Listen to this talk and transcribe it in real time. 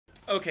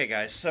Okay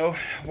guys, so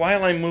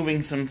while I'm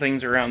moving some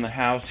things around the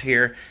house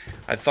here,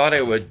 I thought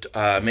I would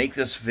make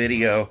this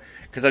video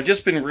because I've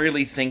just been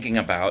really thinking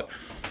about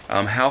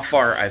how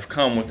far I've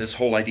come with this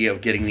whole idea of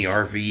getting the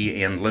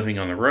RV and living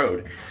on the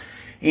road.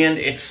 And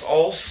it's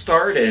all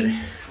started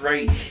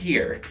right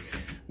here.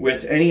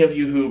 With any of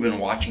you who've been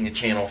watching the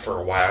channel for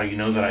a while, you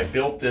know that I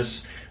built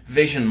this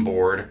vision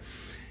board.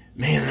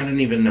 Man, I don't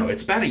even know.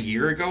 It's about a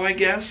year ago, I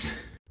guess.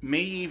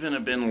 May even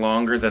have been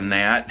longer than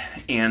that.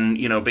 And,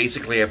 you know,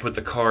 basically I put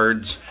the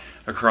cards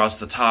across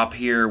the top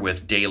here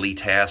with daily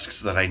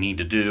tasks that I need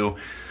to do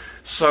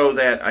so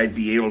that I'd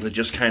be able to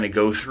just kind of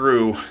go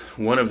through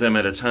one of them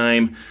at a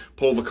time,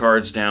 pull the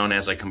cards down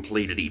as I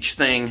completed each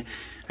thing.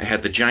 I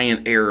had the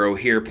giant arrow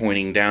here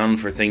pointing down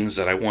for things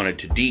that I wanted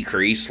to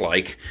decrease,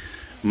 like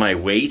my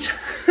weight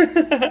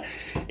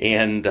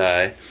and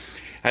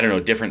I don't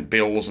know, different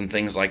bills and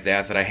things like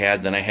that I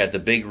had. Then I had the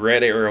big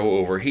red arrow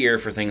over here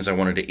for things I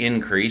wanted to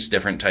increase,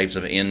 different types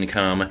of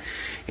income,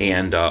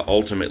 and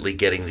ultimately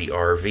getting the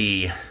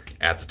RV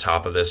at the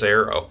top of this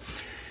arrow.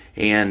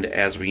 And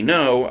as we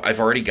know, I've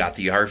already got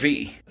the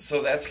RV.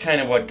 So that's kind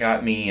of what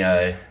got me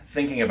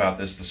thinking about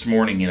this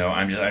morning. You know,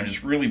 I'm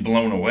just really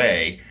blown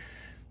away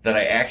that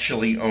I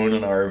actually own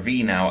an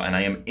RV now, and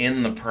I am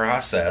in the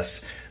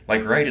process,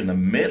 like right in the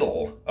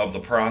middle of the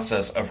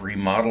process of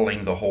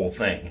remodeling the whole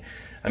thing.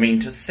 I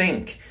mean, to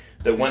think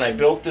that when I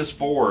built this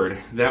board,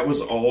 that was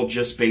all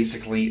just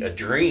basically a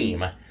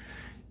dream,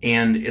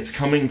 and it's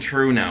coming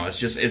true now. It's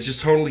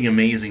just totally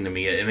amazing to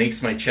me. It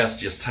makes my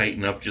chest just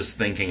tighten up just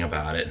thinking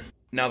about it.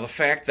 Now, the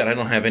fact that I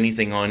don't have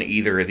anything on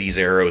either of these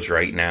arrows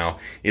right now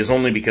is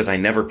only because I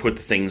never put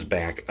the things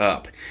back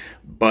up.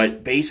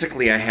 But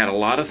basically, I had a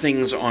lot of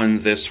things on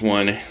this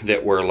one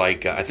that were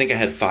like, I think I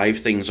had 5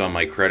 things on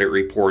my credit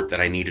report that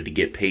I needed to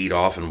get paid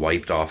off and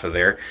wiped off of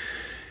there.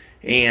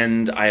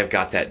 And I have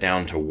got that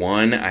down to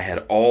 1. I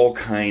had all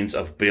kinds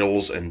of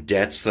bills and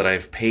debts that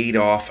I've paid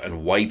off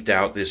and wiped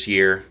out this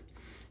year.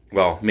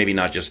 Well, maybe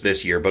not just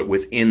this year, but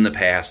within the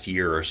past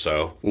year or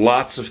so.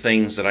 Lots of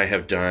things that I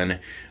have done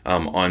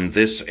on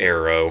this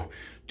arrow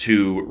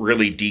to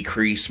really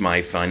decrease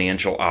my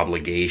financial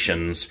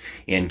obligations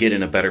and get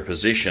in a better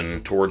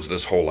position towards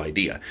this whole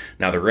idea.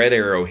 Now, the red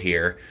arrow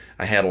here,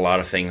 I had a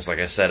lot of things, like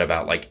I said,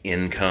 about like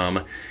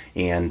income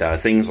and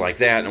things like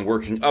that, and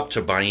working up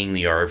to buying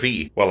the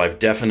RV. Well, I've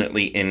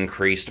definitely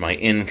increased my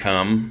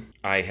income.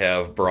 I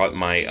have brought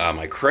my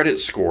my credit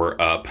score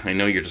up. I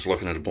know you're just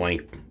looking at a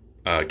blank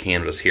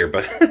canvas here,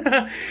 but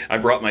I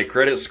brought my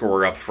credit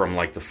score up from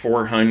like the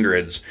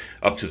 400s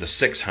up to the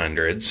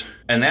 600s.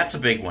 And that's a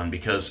big one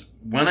because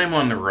when I'm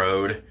on the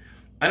road,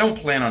 I don't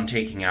plan on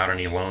taking out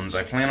any loans.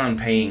 I plan on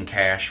paying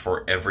cash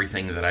for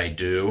everything that I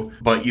do,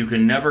 but you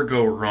can never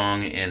go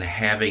wrong in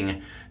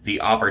having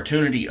the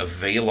opportunity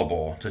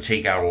available to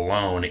take out a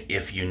loan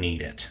if you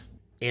need it.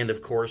 And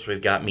of course,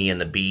 we've got me and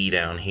the bee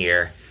down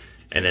here.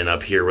 And then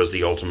up here was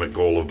the ultimate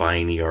goal of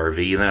buying the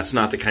RV. And that's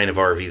not the kind of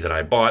RV that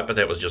I bought, but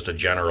that was just a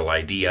general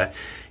idea.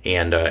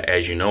 And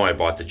as you know, I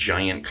bought the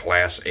giant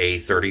Class A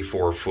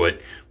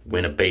 34-foot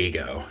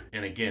Winnebago.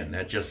 And again,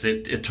 that just,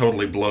 it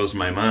totally blows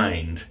my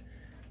mind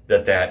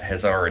that that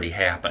has already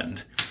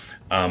happened.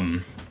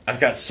 I've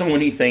got so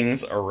many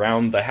things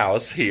around the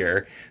house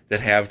here that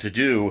have to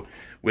do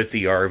with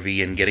the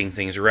RV and getting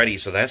things ready.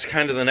 So that's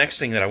kind of the next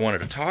thing that I wanted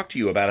to talk to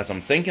you about as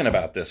I'm thinking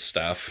about this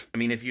stuff. I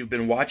mean, if you've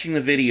been watching the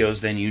videos,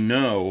 then you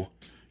know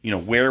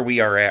where we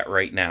are at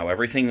right now.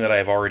 Everything that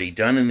I've already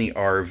done in the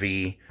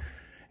RV,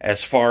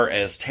 as far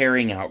as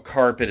tearing out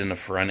carpet in the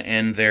front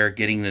end there,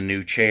 getting the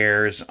new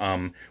chairs,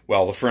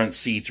 well, the front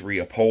seats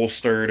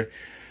reupholstered,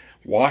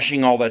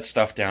 washing all that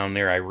stuff down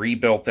there. I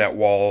rebuilt that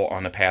wall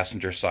on the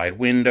passenger side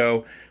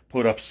window,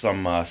 put up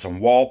some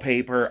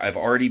wallpaper. I've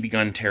already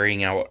begun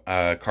tearing out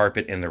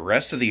carpet in the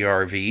rest of the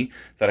RV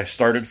that I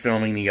started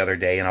filming the other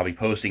day, and I'll be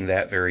posting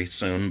that very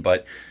soon.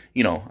 But,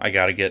 you know, I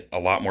got to get a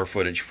lot more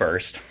footage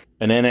first.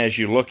 And then as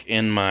you look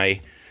in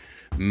my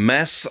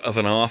mess of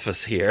an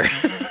office here,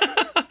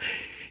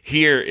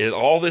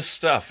 all this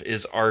stuff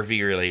is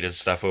RV-related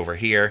stuff over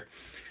here.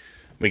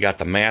 We got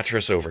the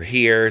mattress over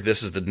here.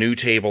 This is the new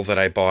table that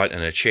I bought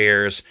and the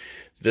chairs.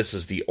 This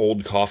is the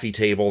old coffee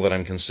table that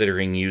I'm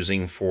considering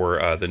using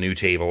for the new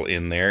table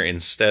in there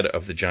instead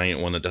of the giant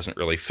one that doesn't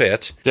really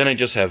fit. Then I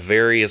just have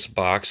various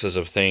boxes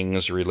of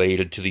things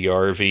related to the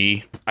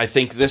RV. I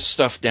think this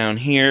stuff down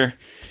here,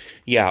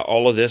 yeah,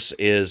 all of this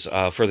is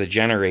for the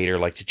generator,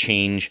 like to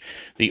change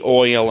the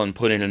oil and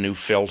put in a new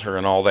filter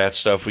and all that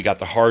stuff. We got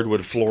the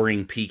hardwood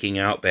flooring peeking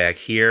out back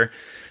here.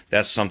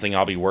 That's something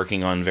I'll be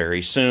working on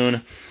very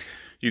soon.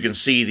 You can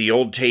see the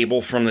old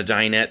table from the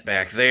dinette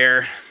back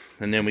there.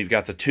 And then we've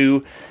got the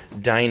 2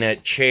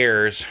 dinette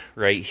chairs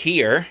right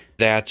here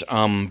that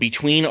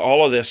between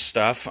all of this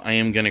stuff, I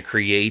am going to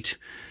create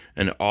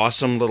an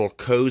awesome little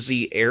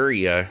cozy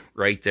area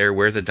right there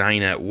where the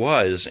dinette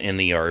was in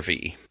the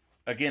RV.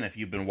 Again, if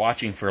you've been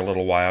watching for a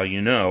little while,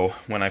 you know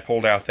when I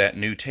pulled out that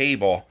new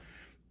table,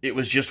 it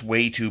was just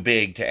way too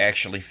big to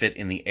actually fit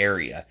in the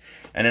area.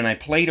 And then I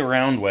played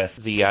around with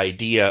the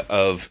idea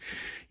of,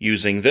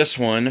 using this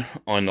one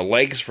on the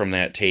legs from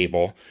that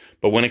table.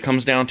 But when it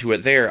comes down to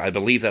it there, I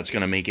believe that's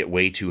going to make it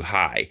way too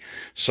high.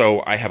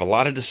 So I have a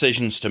lot of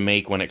decisions to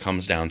make when it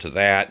comes down to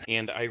that.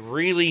 And I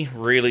really,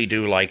 really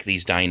do like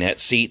these dinette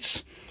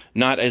seats.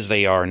 Not as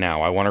they are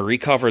now. I want to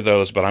recover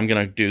those, but I'm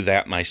going to do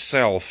that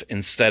myself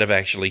instead of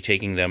actually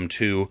taking them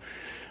to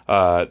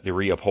the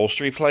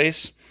reupholstery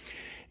place.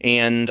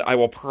 And I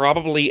will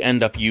probably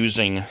end up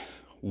using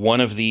one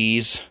of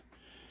these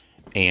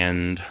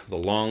and the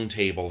long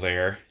table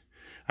there.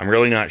 I'm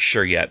really not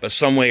sure yet, but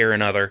some way or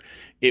another,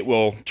 it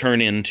will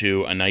turn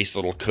into a nice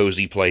little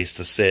cozy place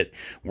to sit,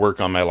 work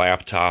on my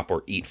laptop,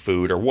 or eat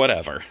food, or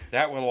whatever.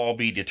 That will all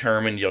be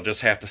determined. You'll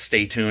just have to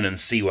stay tuned and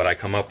see what I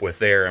come up with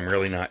there. I'm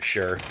really not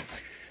sure.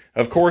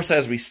 Of course,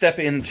 as we step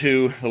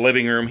into the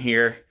living room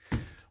here,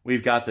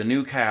 we've got the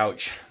new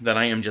couch that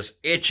I am just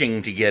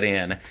itching to get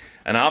in.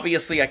 And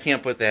obviously, I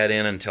can't put that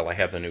in until I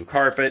have the new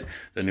carpet,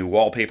 the new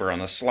wallpaper on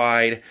the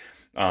slide,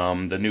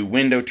 the new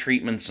window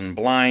treatments and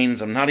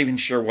blinds. I'm not even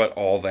sure what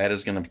all that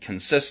is going to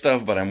consist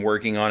of, but I'm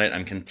working on it.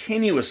 I'm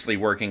continuously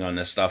working on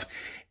this stuff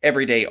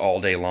every day, all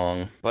day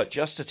long. But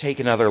just to take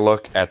another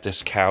look at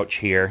this couch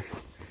here,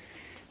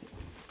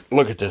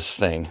 look at this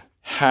thing.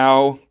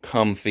 How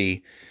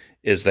comfy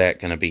is that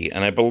going to be?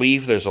 And I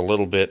believe there's a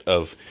little bit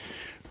of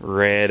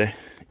red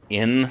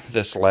in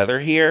this leather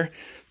here.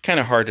 Kind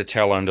of hard to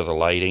tell under the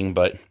lighting,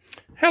 but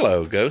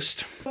hello,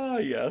 Ghost. Ah,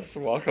 yes,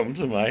 welcome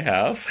to my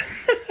house.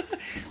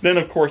 Then,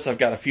 of course, I've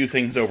got a few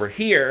things over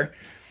here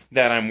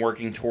that I'm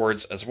working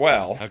towards as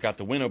well. I've got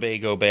the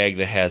Winnebago bag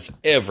that has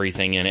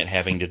everything in it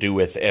having to do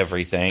with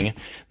everything.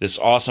 This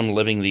awesome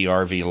Living the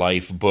RV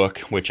Life book,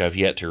 which I've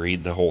yet to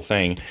read the whole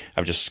thing.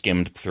 I've just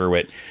skimmed through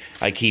it.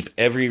 I keep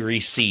every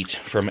receipt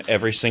from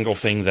every single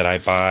thing that I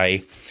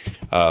buy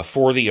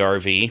for the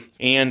RV.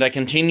 And I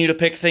continue to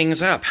pick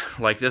things up,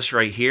 like this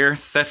right here,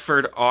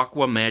 Thetford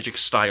Aqua Magic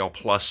Style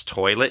Plus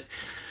Toilet.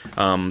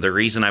 The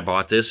reason I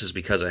bought this is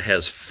because it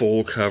has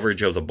full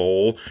coverage of the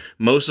bowl.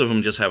 Most of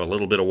them just have a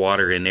little bit of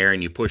water in there,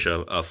 and you push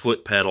a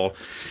foot pedal,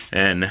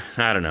 and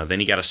I don't know, then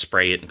you got to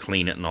spray it and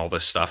clean it and all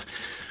this stuff.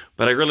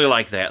 But I really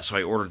like that, so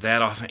I ordered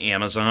that off of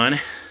Amazon.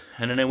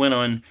 And then I went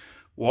on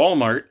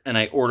Walmart, and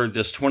I ordered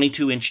this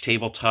 22-inch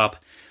tabletop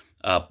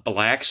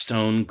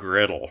Blackstone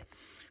griddle.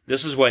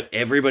 This is what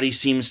everybody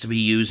seems to be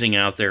using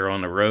out there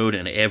on the road,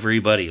 and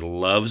everybody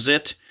loves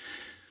it.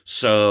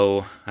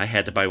 So I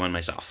had to buy one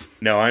myself.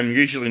 No, I'm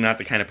usually not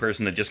the kind of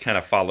person that just kind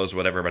of follows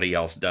what everybody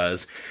else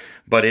does.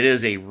 But it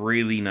is a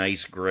really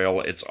nice grill.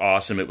 It's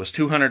awesome. It was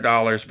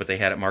 $200, but they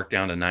had it marked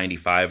down to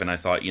 $95. And I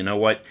thought, you know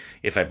what?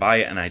 If I buy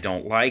it and I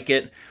don't like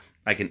it,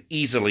 I can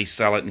easily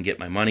sell it and get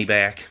my money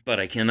back. But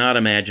I cannot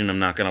imagine I'm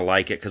not going to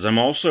like it, because I'm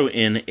also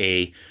in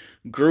a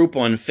group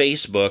on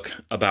Facebook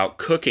about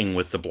cooking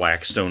with the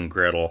Blackstone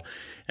griddle.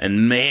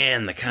 And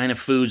man, the kind of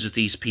foods that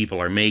these people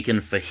are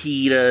making,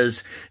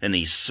 fajitas and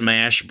these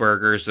smash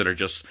burgers that are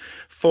just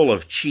full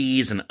of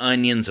cheese and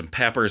onions and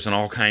peppers and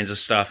all kinds of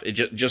stuff. It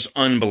just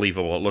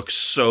unbelievable. It looks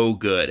so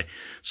good.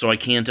 So I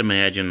can't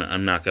imagine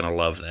I'm not going to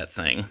love that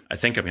thing. I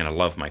think I'm going to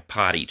love my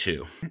potty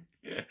too.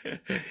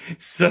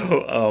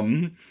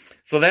 So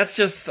that's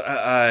just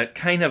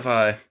kind of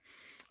a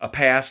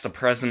past, a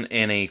present,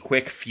 and a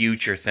quick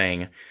future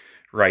thing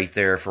right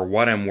there for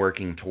what I'm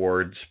working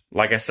towards.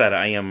 Like I said,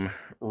 I am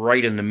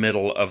right in the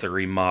middle of the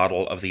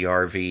remodel of the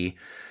RV.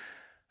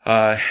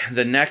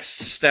 The next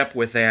step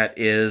with that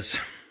is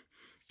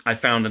I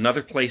found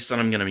another place that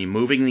I'm going to be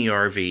moving the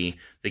RV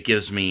that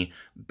gives me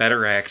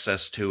better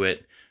access to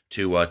it,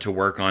 to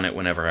work on it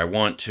whenever I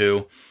want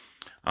to.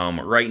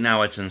 Right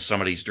now it's in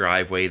somebody's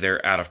driveway.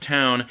 They're out of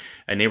town,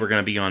 and they were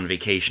going to be on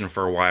vacation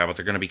for a while, but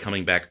they're going to be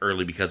coming back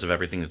early because of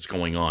everything that's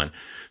going on.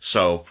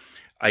 So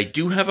I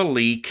do have a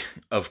leak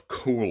of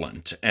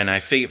coolant, and I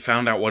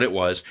found out what it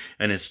was,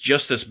 and it's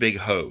just this big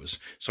hose.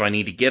 So I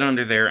need to get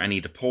under there, I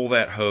need to pull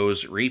that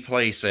hose,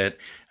 replace it,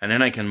 and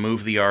then I can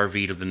move the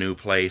RV to the new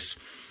place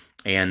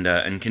and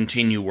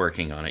continue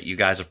working on it. You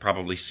guys have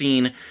probably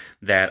seen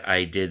that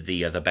I did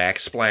the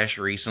backsplash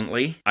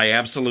recently. I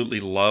absolutely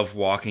love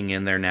walking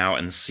in there now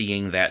and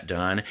seeing that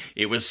done.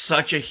 It was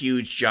such a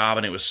huge job,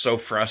 and it was so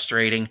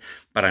frustrating,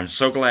 but I'm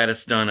so glad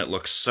it's done. It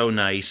looks so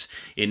nice.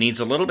 It needs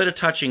a little bit of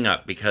touching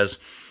up, because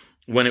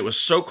when it was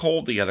so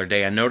cold the other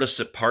day, I noticed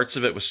that parts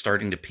of it was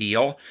starting to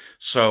peel,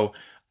 so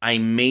I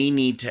may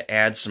need to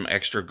add some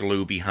extra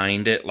glue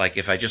behind it. Like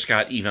if I just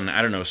got even,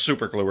 I don't know,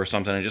 super glue or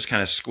something, and just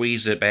kind of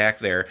squeezed it back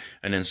there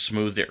and then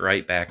smoothed it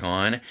right back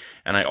on.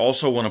 And I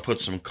also want to put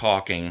some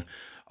caulking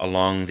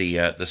along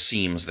the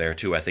seams there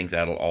too. I think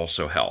that'll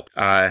also help.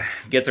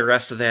 Get the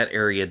rest of that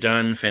area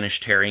done,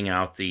 finish tearing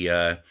out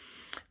the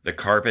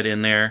carpet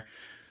in there.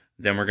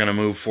 Then we're going to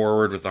move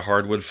forward with the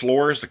hardwood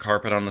floors, the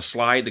carpet on the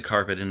slide, the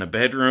carpet in the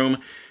bedroom,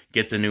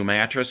 get the new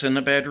mattress in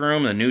the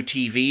bedroom, the new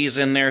TVs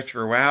in there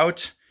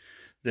throughout,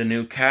 the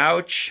new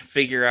couch,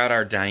 figure out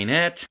our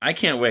dinette. I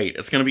can't wait.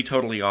 It's going to be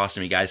totally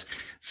awesome, you guys.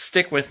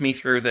 Stick with me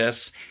through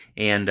this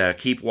and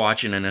keep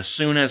watching. And as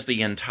soon as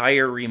the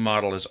entire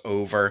remodel is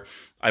over,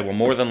 I will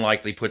more than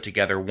likely put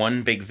together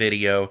one big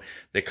video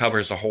that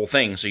covers the whole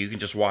thing, so you can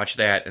just watch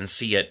that and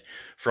see it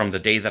from the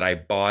day that I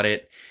bought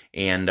it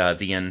and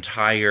the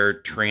entire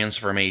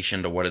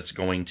transformation to what it's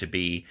going to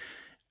be.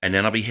 And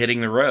then I'll be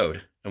hitting the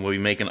road, and we'll be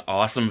making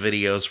awesome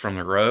videos from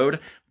the road,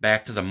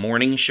 back to the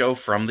morning show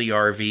from the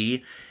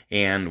RV,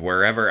 and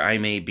wherever I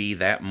may be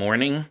that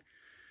morning,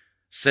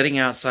 sitting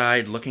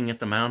outside looking at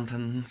the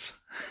mountains.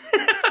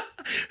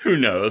 Who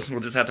knows? We'll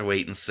just have to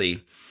wait and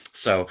see.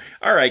 So,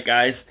 all right,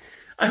 guys.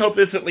 I hope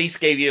this at least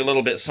gave you a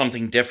little bit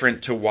something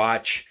different to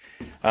watch.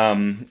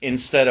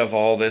 Instead of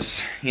all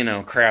this, you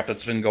know, crap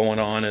that's been going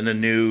on in the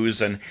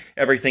news and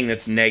everything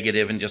that's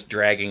negative and just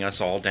dragging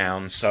us all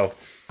down. So,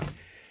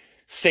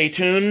 stay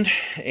tuned,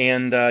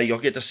 and you'll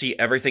get to see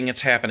everything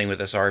that's happening with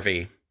this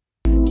RV.